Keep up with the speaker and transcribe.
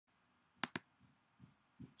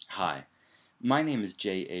Hi, my name is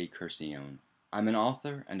J.A. Curcione. I'm an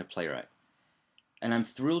author and a playwright, and I'm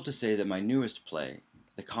thrilled to say that my newest play,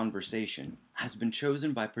 The Conversation, has been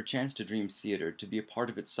chosen by Perchance to Dream Theater to be a part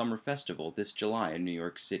of its summer festival this July in New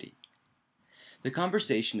York City. The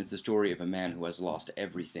Conversation is the story of a man who has lost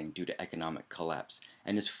everything due to economic collapse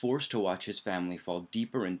and is forced to watch his family fall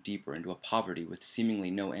deeper and deeper into a poverty with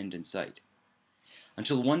seemingly no end in sight.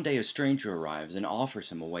 Until one day a stranger arrives and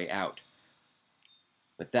offers him a way out.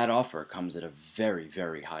 But that offer comes at a very,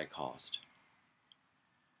 very high cost.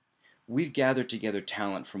 We've gathered together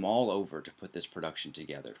talent from all over to put this production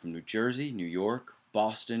together, from New Jersey, New York,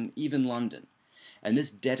 Boston, even London. And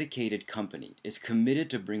this dedicated company is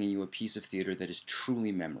committed to bringing you a piece of theater that is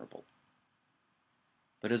truly memorable.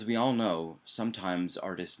 But as we all know, sometimes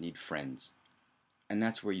artists need friends, and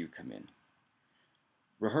that's where you come in.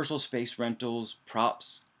 Rehearsal space rentals,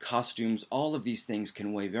 props, costumes, all of these things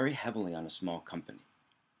can weigh very heavily on a small company.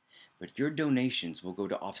 But your donations will go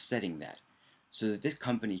to offsetting that, so that this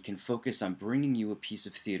company can focus on bringing you a piece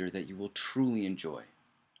of theater that you will truly enjoy.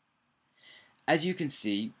 As you can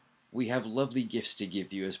see, we have lovely gifts to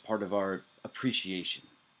give you as part of our appreciation,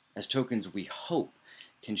 as tokens we hope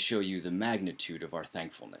can show you the magnitude of our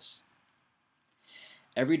thankfulness.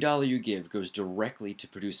 Every dollar you give goes directly to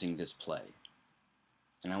producing this play,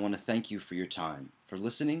 and I want to thank you for your time, for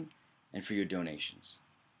listening, and for your donations.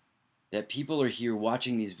 That people are here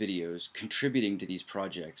watching these videos, contributing to these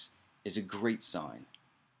projects, is a great sign.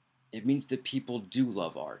 It means that people do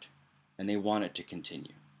love art, and they want it to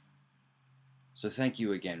continue. So thank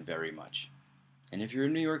you again very much. And if you're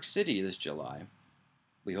in New York City this July,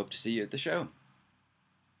 we hope to see you at the show.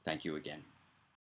 Thank you again.